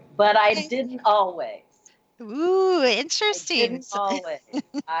do. But I didn't always. Ooh, I interesting. didn't always.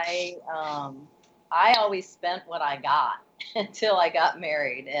 I always spent what I got until I got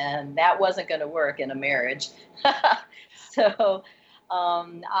married, and that wasn't going to work in a marriage. So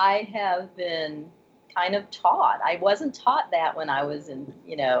I have been kind of taught. I wasn't taught that when I was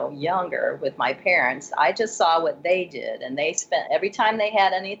younger with my parents. I just saw what they did, and they spent every time they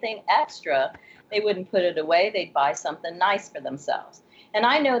had anything extra, they wouldn't put it away. They'd buy something nice for themselves. And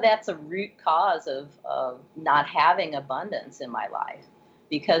I know that's a root cause of not having abundance in my life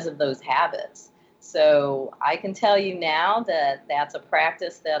because of those habits. So I can tell you now that that's a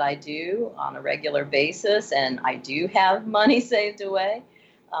practice that I do on a regular basis, and I do have money saved away.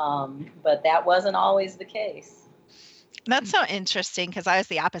 But that wasn't always the case. That's so interesting because I was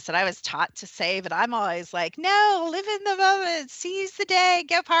the opposite. I was taught to save, and I'm always like, no, live in the moment, seize the day,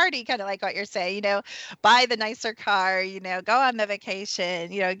 go party, kind of like what you're saying, buy the nicer car, go on the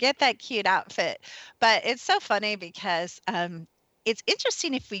vacation, get that cute outfit. But it's so funny because it's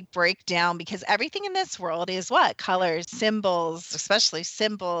interesting if we break down, because everything in this world is what? Colors, symbols, especially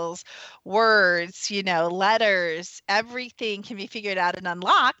symbols, words, letters, everything can be figured out and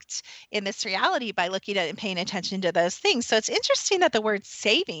unlocked in this reality by looking at and paying attention to those things. So it's interesting that the word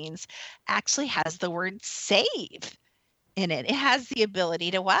savings actually has the word save in it. It has the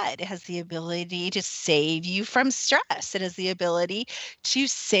ability to what? It has the ability to save you from stress. It has the ability to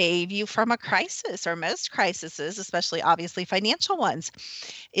save you from a crisis, or most crises, especially obviously financial ones.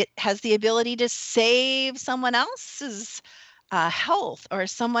 It has the ability to save someone else's health or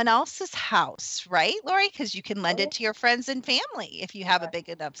someone else's house, right, Lori? Because you can lend it to your friends and family if you have a big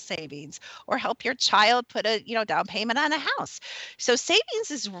enough savings, or help your child put a down payment on a house. So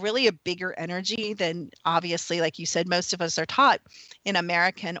savings is really a bigger energy than, obviously, like you said, most of us are taught in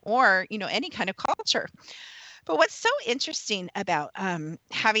American or any kind of culture. But what's so interesting about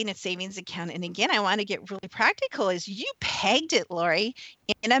having a savings account, and again, I want to get really practical, is you pegged it, Lori,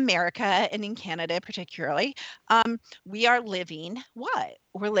 in America and in Canada particularly. We are living what?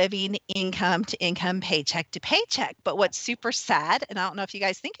 We're living income to income, paycheck to paycheck. But what's super sad, and I don't know if you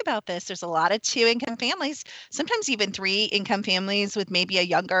guys think about this, there's a lot of 2-income families, sometimes even 3-income families with maybe a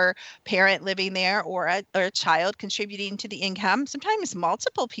younger parent living there, or a child contributing to the income. Sometimes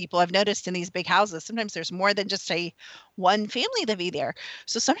multiple people. I've noticed in these big houses, sometimes there's more than just one family living there.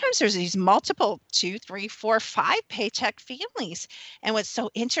 So sometimes there's these multiple 2, 3, 4, 5 paycheck families. And what's so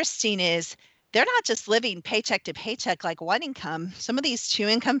interesting is they're not just living paycheck to paycheck like one income. Some of these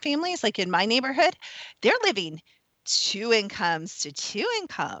 2-income families, like in my neighborhood, they're living 2 incomes to 2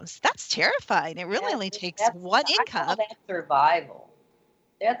 incomes. That's terrifying. It really only takes one income. I call that survival.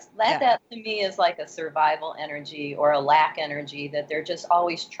 That to me is like a survival energy or a lack energy, that they're just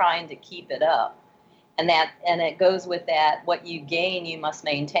always trying to keep it up. And it goes with that, what you gain, you must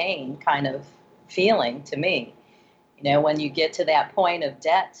maintain kind of feeling to me. When you get to that point of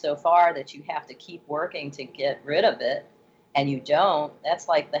debt so far that you have to keep working to get rid of it, and you don't, that's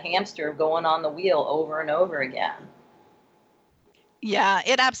like the hamster going on the wheel over and over again. Yeah,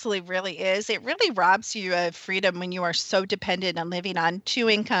 it absolutely really is. It really robs you of freedom when you are so dependent on living on 2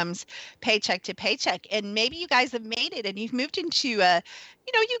 incomes, paycheck to paycheck. And maybe you guys have made it and you've moved into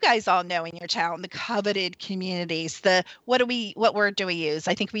you guys all know in your town, the coveted communities, what word do we use?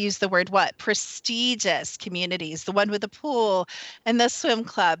 I think we use the word what? Prestigious communities, the one with the pool and the swim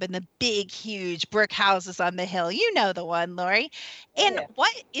club and the big, huge brick houses on the hill. You know the one, Lori. And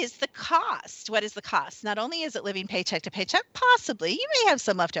what is the cost? What is the cost? Not only is it living paycheck to paycheck, possibly, you may have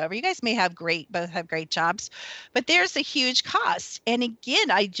some left over. You guys may both have great jobs, but there's a huge cost. And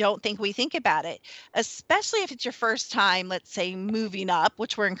again, I don't think we think about it, especially if it's your first time, let's say, moving up,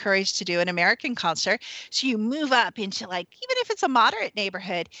 which we're encouraged to do in American culture. So you move up into, like, even if it's a moderate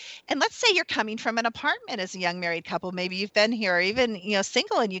neighborhood, and let's say you're coming from an apartment as a young married couple, maybe you've been here, or even,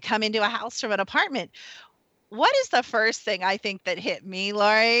 single, and you come into a house from an apartment. What is the first thing I think that hit me,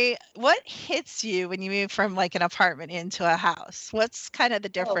 Lori? What hits you when you move from like an apartment into a house? What's kind of the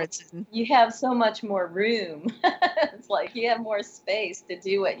difference? You have so much more room. It's like you have more space to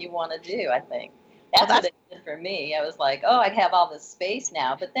do what you want to do, I think. That's what it did for me. I was like, I have all this space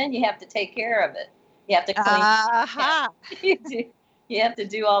now, but then you have to take care of it. You have to clean it. You have to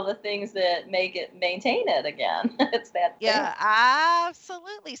do all the things that maintain it again. It's that thing. Yeah,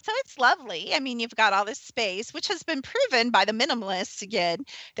 absolutely. So it's lovely. I mean, you've got all this space, which has been proven by the minimalists, again,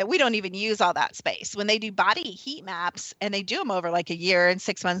 that we don't even use all that space. When they do body heat maps, and they do them over like a year and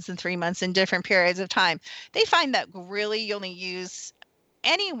 6 months and 3 months in different periods of time, they find that really you only use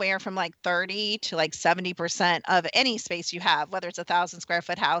anywhere from like 30 to like 70% of any space you have, whether it's 1,000 square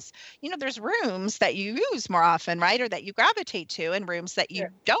foot house, there's rooms that you use more often, right? Or that you gravitate to, and rooms that you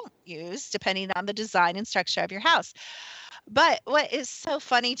don't use, depending on the design and structure of your house. But what is so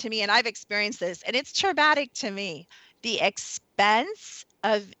funny to me, and I've experienced this, and it's traumatic to me, the expense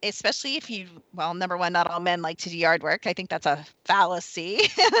of, especially if you, well, number one, not all men like to do yard work. I think that's a fallacy,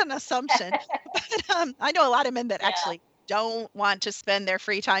 an assumption. But I know a lot of men that actually don't want to spend their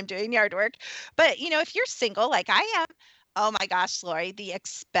free time doing yard work. But, if you're single like I am, oh my gosh, Lori, the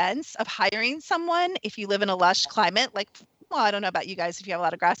expense of hiring someone if you live in a lush climate, like, well, I don't know about you guys if you have a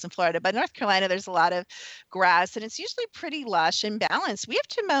lot of grass in Florida, but North Carolina, there's a lot of grass and it's usually pretty lush and balanced. We have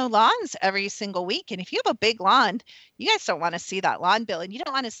to mow lawns every single week. And if you have a big lawn, you guys don't want to see that lawn bill, and you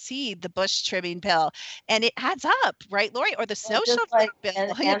don't want to see the bush trimming bill. And it adds up, right, Lori? Or the snow shoveling bill.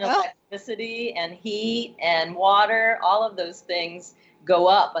 And electricity and heat and water, all of those things go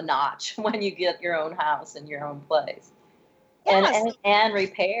up a notch when you get your own house and your own place. Yes. And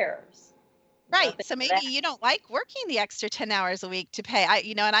repairs. Right. So maybe you don't like working the extra 10 hours a week to pay.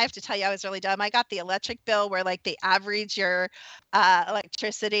 And I have to tell you, I was really dumb. I got the electric bill where like they average your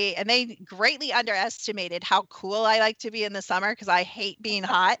electricity, and they greatly underestimated how cool I like to be in the summer because I hate being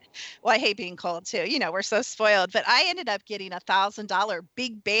hot. Well, I hate being cold too. We're so spoiled. But I ended up getting $1,000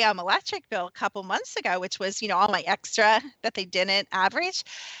 big bam electric bill a couple months ago, which was, all my extra that they didn't average.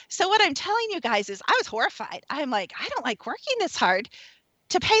 So what I'm telling you guys is I was horrified. I'm like, I don't like working this hard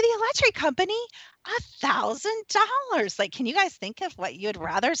to pay the electric company $1,000. Like, can you guys think of what you'd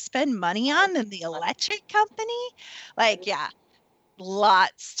rather spend money on than the electric company? Like, yeah,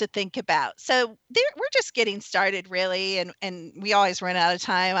 lots to think about. So we're just getting started, really, and we always run out of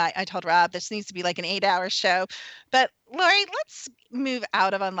time. I told Rob this needs to be like an 8-hour show. But Lori, let's move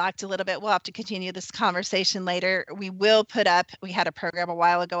out of Unlocked a little bit. We'll have to continue this conversation later. We had a program a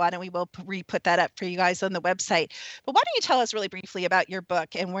while ago on it. We will re-put that up for you guys on the website. But why don't you tell us really briefly about your book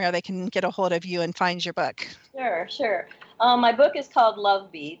and where they can get a hold of you and find your book? Sure. My book is called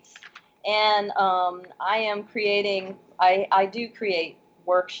Love Beats. And I do create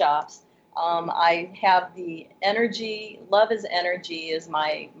workshops. I have the energy, love is energy is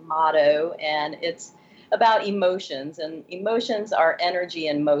my motto, and it's about emotions. And emotions are energy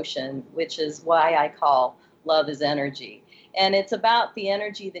in motion, which is why I call love is energy. And it's about the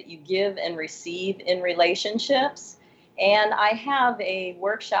energy that you give and receive in relationships. And I have a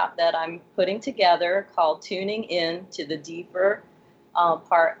workshop that I'm putting together called Tuning In to the Deeper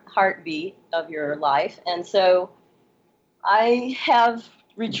heartbeat of your life. And so I have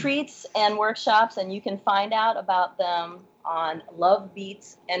retreats and workshops, and you can find out about them on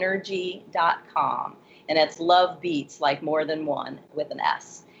lovebeatsenergy.com. And it's Love Beats, like more than one, with an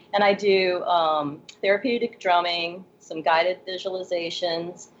S. And I do therapeutic drumming, some guided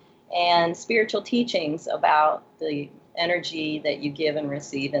visualizations, and spiritual teachings about the energy that you give and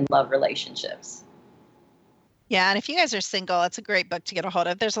receive in love relationships. Yeah, and if you guys are single, it's a great book to get a hold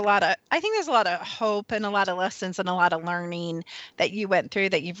of. I think there's a lot of hope and a lot of lessons and a lot of learning that you went through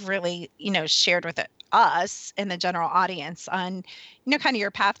that you've really, shared with us and the general audience on, kind of your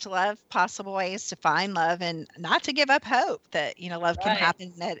path to love, possible ways to find love, and not to give up hope that, love can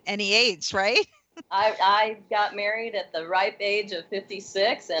happen at any age, right? I got married at the ripe age of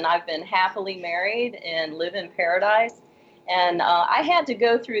 56, and I've been happily married and live in paradise. And I had to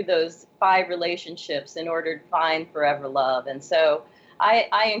go through those 5 relationships in order to find forever love. And so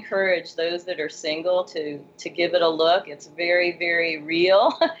I encourage those that are single to give it a look. It's very, very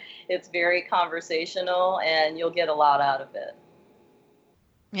real. It's very conversational, and you'll get a lot out of it.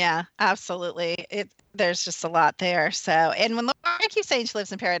 Yeah, absolutely. There's just a lot there. So, and when Laura keeps saying she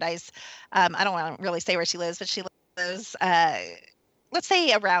lives in paradise, I don't want to really say where she lives, but she lives, let's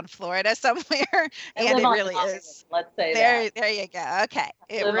say around Florida somewhere, and it really is. Let's say that. There you go. Okay,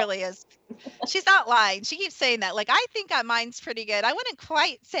 it really is. She's not lying. She keeps saying that. Like, I think mine's pretty good. I wouldn't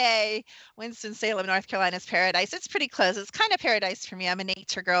quite say Winston-Salem, North Carolina's paradise. It's pretty close. It's kind of paradise for me. I'm a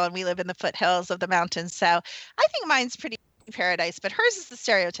nature girl, and we live in the foothills of the mountains. So I think mine's pretty paradise, but hers is the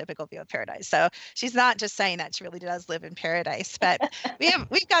stereotypical view of paradise. So she's not just saying that, she really does live in paradise. But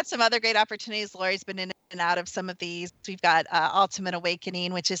we've got some other great opportunities. Lori's been in and out of some of these. We've got Ultimate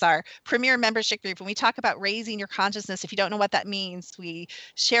Awakening, which is our premier membership group. When we talk about raising your consciousness, if you don't know what that means, we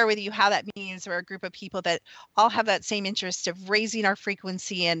share with you how that means. We're a group of people that all have that same interest of raising our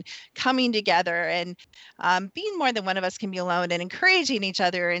frequency and coming together, and being more than one of us can be alone, and encouraging each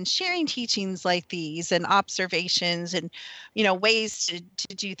other and sharing teachings like these and observations and ways to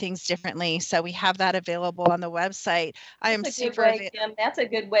do things differently. So we have that available on the website. That's a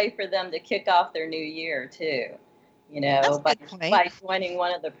good way for them to kick off their new year too. by joining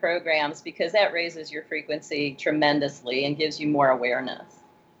one of the programs, because that raises your frequency tremendously and gives you more awareness.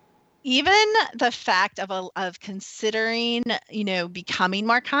 Even the fact of considering, becoming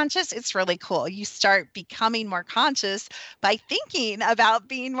more conscious, it's really cool. You start becoming more conscious by thinking about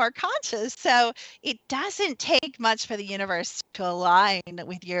being more conscious. So it doesn't take much for the universe to align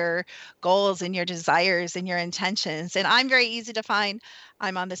with your goals and your desires and your intentions. And I'm very easy to find.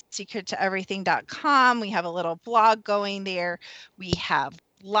 I'm on the secrettoeverything.com. We have a little blog going there. We have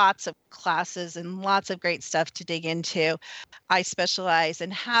lots of classes and lots of great stuff to dig into. I specialize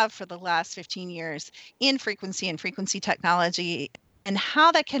and have for the last 15 years in frequency and frequency technology and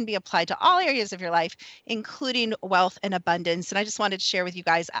how that can be applied to all areas of your life, including wealth and abundance. And I just wanted to share with you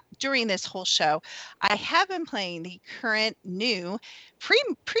guys during this whole show, I have been playing the current new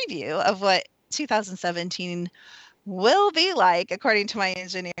preview of what 2017 will be like, according to my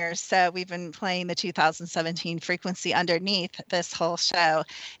engineers. So we've been playing the 2017 frequency underneath this whole show,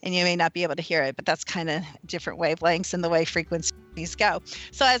 and you may not be able to hear it, but that's kind of different wavelengths and the way frequencies go.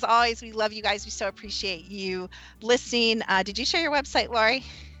 So as always, we love you guys. We so appreciate you listening. Did you share your website, Lori?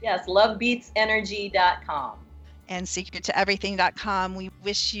 Yes, lovebeatsenergy.com. And secrettoeverything.com. We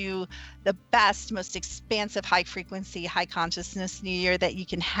wish you the best, most expansive, high frequency, high consciousness new year that you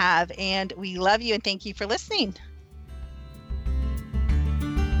can have. And we love you and thank you for listening.